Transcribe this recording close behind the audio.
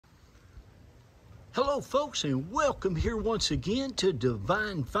Hello folks, and welcome here once again to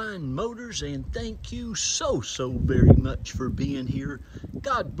Divine Fine Motors, and thank you so very much for being here.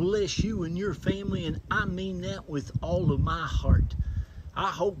 God bless you and your family, and I mean that with all of my heart. I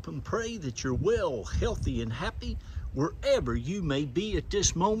hope and pray that you're well, healthy, and happy wherever you may be at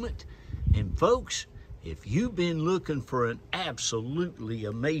this moment. And folks, if you've been looking for an absolutely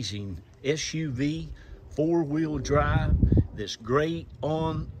amazing SUV, four-wheel drive, that's great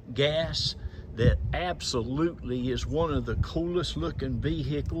on gas, that absolutely is one of the coolest looking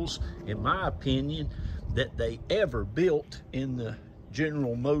vehicles, in my opinion, that they ever built in the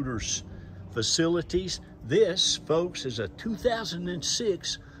General Motors facilities. This, folks, is a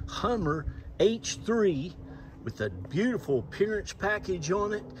 2006 Hummer H3 with a beautiful appearance package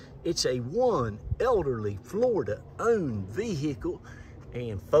on it. It's a one elderly Florida-owned vehicle,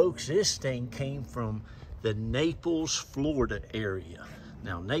 and folks, this thing came from the Naples, Florida area.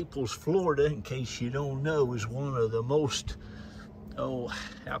 Now, Naples, Florida, in case you don't know, is one of the most,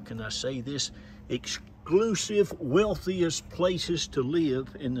 how can I say this, exclusive, wealthiest places to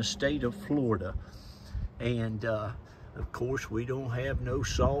live in the state of Florida. And, of course, we don't have no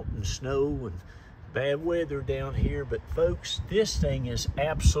salt and snow and bad weather down here. But, folks, this thing is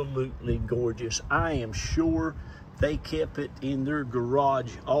absolutely gorgeous. I am sure they kept it in their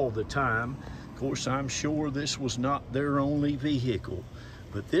garage all the time. Of course, I'm sure this was not their only vehicle.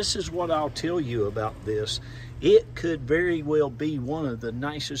 But this is what I'll tell you about this. It could very well be one of the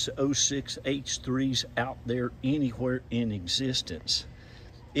nicest 06 H3s out there anywhere in existence.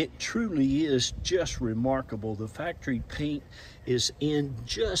 It truly is just remarkable. The factory paint is in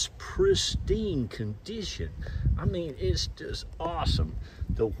just pristine condition. I mean, it's just awesome.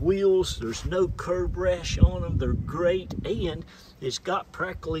 The wheels, there's no curb rash on them. They're great, and it's got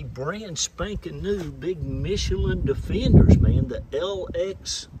practically brand spanking new big Michelin defenders, man. The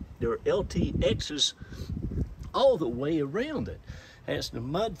LX, or LTXs, all the way around it. Has the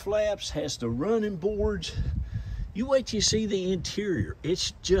mud flaps, has the running boards. You wait till you see the interior.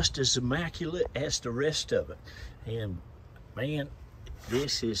 It's just as immaculate as the rest of it. And man,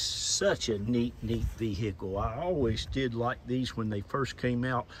 this is such a neat vehicle. I always did like these when they first came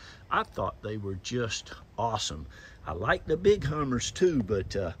out. I thought they were just awesome. I like the big Hummers too,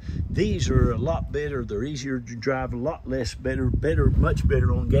 but these are a lot better. They're easier to drive, a lot less much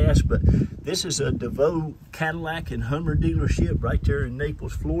better on gas. But this is a DeVoe Cadillac and Hummer dealership right there in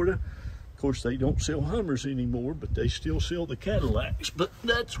Naples, Florida. Of course, they don't sell Hummers anymore, but they still sell the Cadillacs. But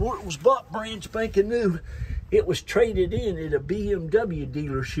that's where it was bought, brand spanking new. It was traded in at a BMW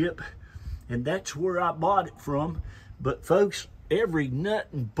dealership, and that's where I bought it from. But folks, every nut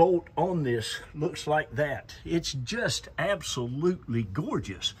and bolt on this looks like that. It's just absolutely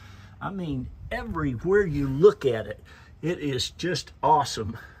gorgeous. I mean, everywhere you look at it, it is just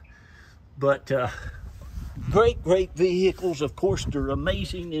awesome. But great vehicles. Of course, they're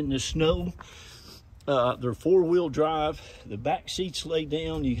amazing in the snow. They're four-wheel drive. The back seats lay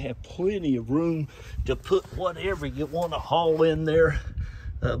down. You have plenty of room to put whatever you want to haul in there.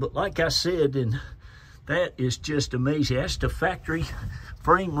 But like I said, and that is just amazing. That's the factory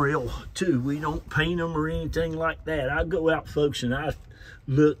frame rail too. We don't paint them or anything like that. I go out, folks, and I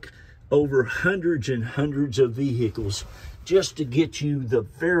look over hundreds and hundreds of vehicles just to get you the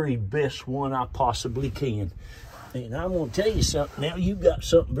very best one I possibly can. And I'm going to tell you something now. You've got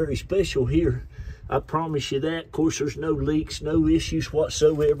something very special here. I promise you that. Of course, there's no leaks, no issues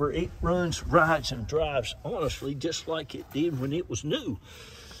whatsoever. It runs, rides, and drives, honestly, just like it did when it was new.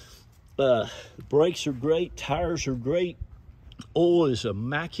 Brakes are great. Tires are great. Oil is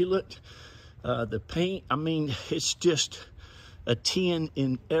immaculate. The paint, I mean, it's just a 10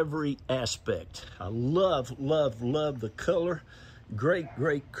 in every aspect. I love the color.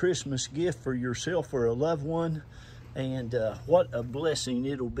 Great Christmas gift for yourself or a loved one. And what a blessing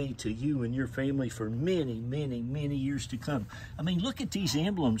it'll be to you and your family for many years to come. I mean, look at these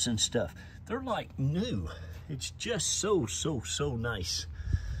emblems and stuff. They're like new. It's just so nice.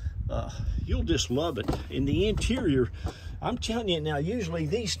 You'll just love it. In the interior, I'm telling you now, usually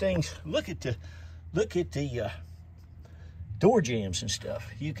these things, look at the door jambs and stuff.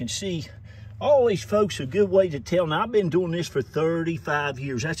 You can see always, folks, a good way to tell. Now, I've been doing this for 35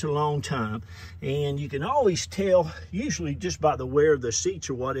 years. That's a long time. And you can always tell, usually just by the wear of the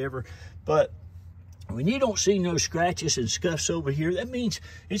seats or whatever. But when you don't see no scratches and scuffs over here, that means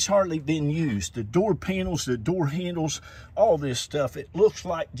it's hardly been used. The door panels, the door handles, all this stuff, it looks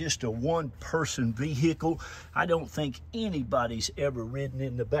like just a one-person vehicle. I don't think anybody's ever ridden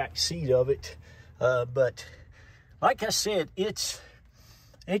in the back seat of it. But like I said, it's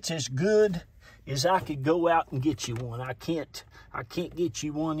as good as I could go out and get you one. I can't get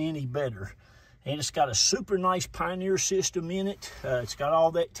you one any better. And it's got a super nice Pioneer system in it. It's got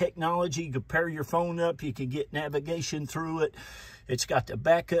all that technology. You can pair your phone up. You can get navigation through it. It's got the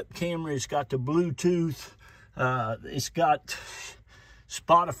backup camera. It's got the Bluetooth. It's got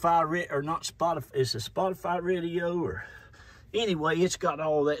Spotify, or not Spotify, it's a Spotify radio, or anyway, it's got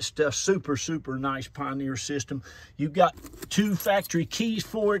all that stuff. Super, super nice Pioneer system. You've got 2 factory keys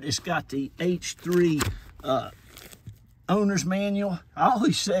for it. It's got the H3 owner's manual. I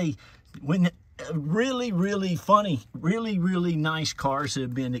always say, when really, really funny, really, really nice cars that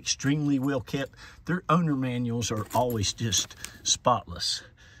have been extremely well kept, their owner manuals are always just spotless.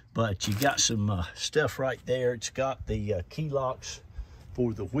 But you got some stuff right there. It's got the key locks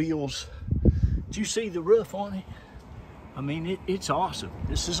for the wheels. Did you see the roof on it? I mean, it's awesome.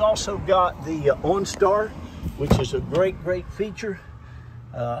 This has also got the OnStar, which is a great, great feature.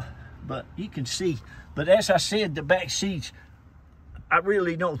 But you can see, but as I said, the back seats, I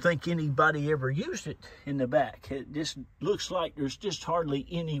really don't think anybody ever used it in the back. It just looks like there's just hardly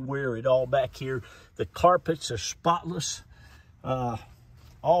anywhere at all back here. The carpets are spotless.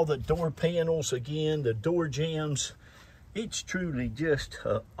 All the door panels, again, the door jambs. It's truly just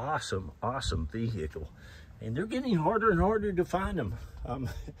an awesome, awesome vehicle. And they're getting harder and harder to find them.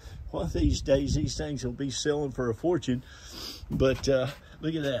 One of these days, these things will be selling for a fortune. But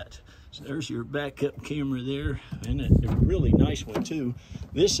look at that. So there's your backup camera there, and a really nice one too.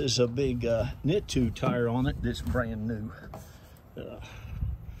 This is a big Knit-2 tire on it that's brand new.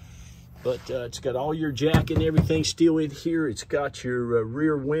 But it's got all your jack and everything still in here. It's got your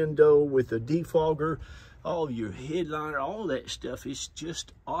rear window with a defogger, all your headliner, all that stuff. It's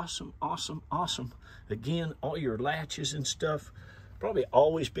just awesome, awesome, awesome. Again, all your latches and stuff. Probably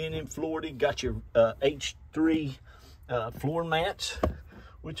always been in Florida. Got your H3 floor mats,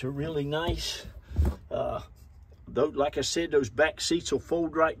 which are really nice. Like I said, those back seats will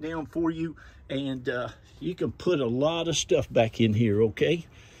fold right down for you, and you can put a lot of stuff back in here, okay?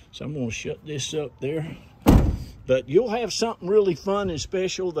 So I'm gonna shut this up there. But you'll have something really fun and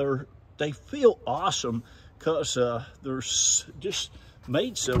special. They feel awesome because they're just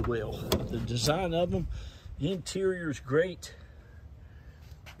made so well. The design of them, the interior is great.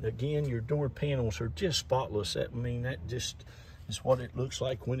 Again, your door panels are just spotless. I mean, that just is what it looks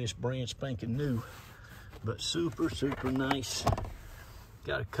like when it's brand spanking new. But super, super nice.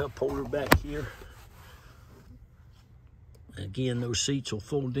 Got a cup holder back here. Again, those seats will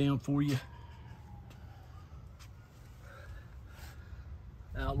fold down for you.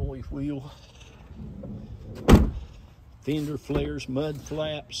 Alloy wheel. Fender flares, mud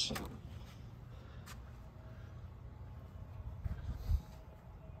flaps.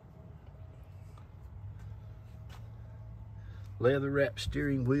 Leather wrapped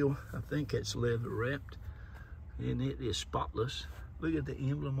steering wheel. I think it's leather wrapped, and it is spotless. Look at the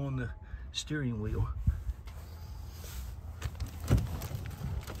emblem on the steering wheel.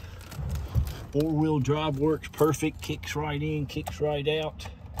 4-wheel drive works perfect. Kicks right in, kicks right out.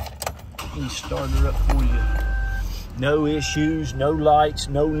 Let me start her up for you. No issues, no lights,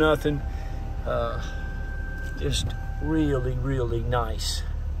 no nothing. Just really, really nice.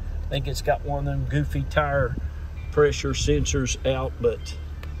 I think it's got one of them goofy tire pressure sensors out, but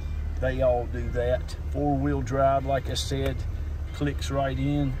they all do that. 4-wheel drive, like I said, clicks right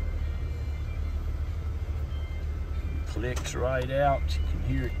in, clicks right out. You can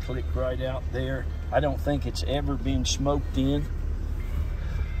hear it click right out there. I don't think it's ever been smoked in.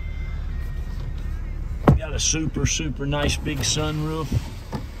 Got a super, super nice big sunroof,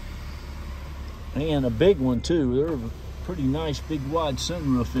 and a big one too. They're a pretty nice big wide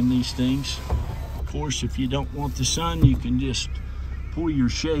sunroof in these things. Of course, if you don't want the sun, you can just pull your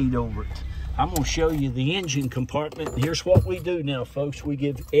shade over it. I'm going to show you the engine compartment. And here's what we do now, folks. We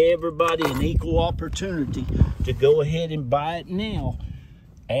give everybody an equal opportunity to go ahead and buy it now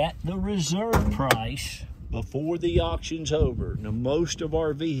at the reserve price before the auction's over. Now, most of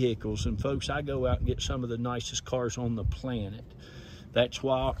our vehicles, and folks, I go out and get some of the nicest cars on the planet. That's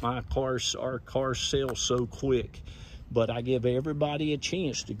why our cars sell so quick. But I give everybody a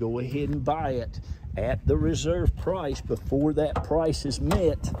chance to go ahead and buy it at the reserve price before that price is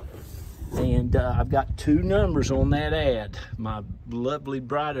met. And I've got 2 numbers on that ad, my lovely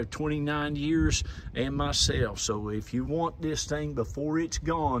bride of 29 years and myself. So if you want this thing before it's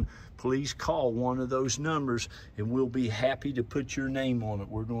gone, please call one of those numbers and we'll be happy to put your name on it.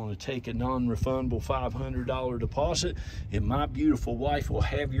 We're going to take a non-refundable $500 deposit, and my beautiful wife will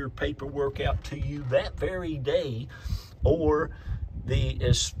have your paperwork out to you that very day, or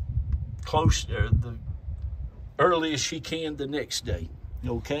as close, the earliest she can the next day,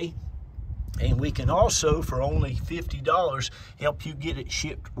 okay? And we can also, for only $50, help you get it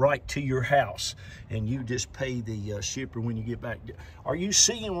shipped right to your house. And you just pay the shipper when you get back. Are you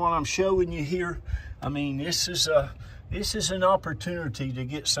seeing what I'm showing you here? I mean, this is an opportunity to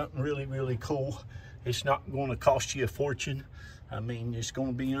get something really, really cool. It's not going to cost you a fortune. I mean, it's going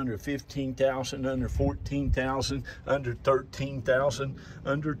to be under $15,000, under $14,000, under $13,000,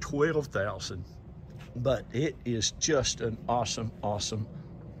 under $12,000. But it is just an awesome, awesome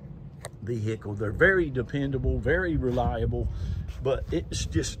vehicle. They're very dependable, very reliable, but it's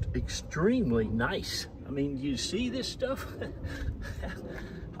just extremely nice. I mean, you see this stuff?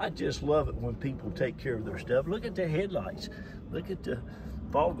 I just love it when people take care of their stuff. Look at the headlights. Look at the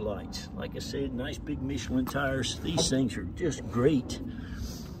fog lights. Like I said, nice big Michelin tires. These things are just great.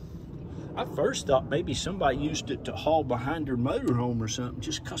 I first thought maybe somebody used it to haul behind their motorhome or something,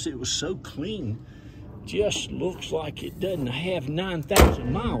 just because it was so clean. Just looks like it doesn't have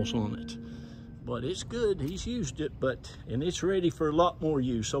 9,000 miles on it. But it's good. He's used it, and it's ready for a lot more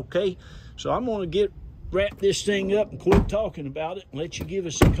use, okay? So I'm going to wrap this thing up and quit talking about it and let you give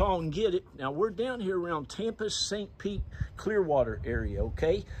us a call and get it. Now, we're down here around Tampa, St. Pete, Clearwater area,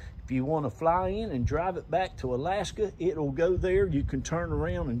 okay? If you want to fly in and drive it back to Alaska, it'll go there. You can turn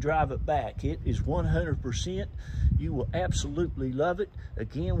around and drive it back. It is 100%. You will absolutely love it.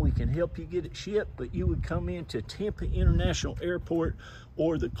 Again, we can help you get it shipped, but you would come into Tampa International Airport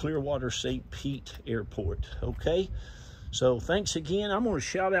or the Clearwater St. Pete Airport, okay? So thanks again. I'm going to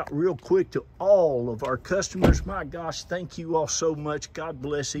shout out real quick to all of our customers. My gosh, thank you all so much. God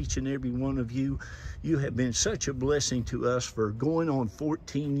bless each and every one of you. You have been such a blessing to us for going on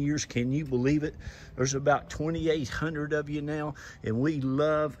 14 years. Can you believe it? There's about 2,800 of you now, and we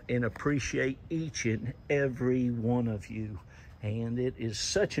love and appreciate each and every one of you. And it is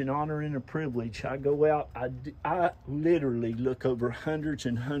such an honor and a privilege. I go out, I literally look over hundreds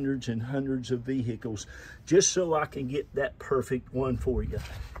and hundreds and hundreds of vehicles just so I can get that perfect one for you.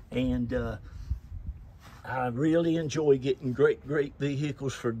 And I really enjoy getting great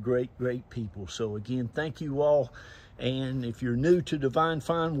vehicles for great people. So again, thank you all. And if you're new to Divine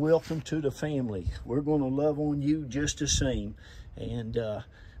Fine, welcome to the family. We're going to love on you just the same. And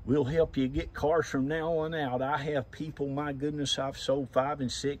we'll help you get cars from now on out. I have people, my goodness, I've sold 5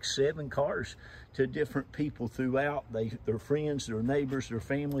 and 6, 7 cars to different people throughout. Their friends, their neighbors, their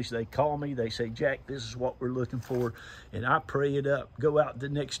families, they call me, they say, Jack, this is what we're looking for. And I pray it up, go out the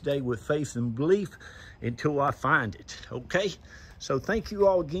next day with faith and belief until I find it, okay? So thank you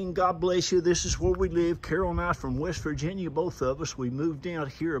all again. God bless you. This is where we live. Carol and I from West Virginia, both of us. We moved down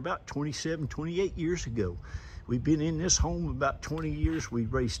here about 27, 28 years ago. We've been in this home about 20 years. We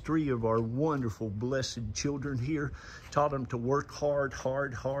raised 3 of our wonderful, blessed children here, taught them to work hard.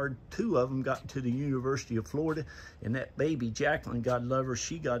 2 of them got into the University of Florida, and that baby, Jacqueline, God love her,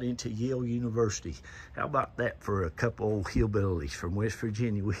 she got into Yale University. How about that for a couple old hillbillies from West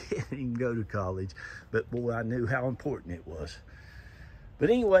Virginia? We didn't even go to college, but boy, I knew how important it was. But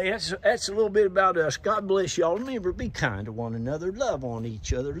anyway, that's a little bit about us. God bless y'all. Remember, be kind to one another. Love on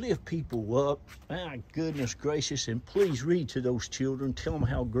each other. Lift people up. My goodness gracious. And please read to those children. Tell them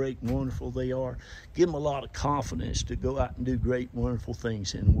how great and wonderful they are. Give them a lot of confidence to go out and do great, wonderful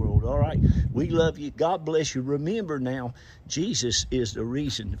things in the world. All right? We love you. God bless you. Remember now, Jesus is the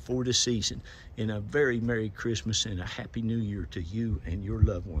reason for the season. And a very Merry Christmas and a Happy New Year to you and your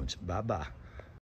loved ones. Bye-bye.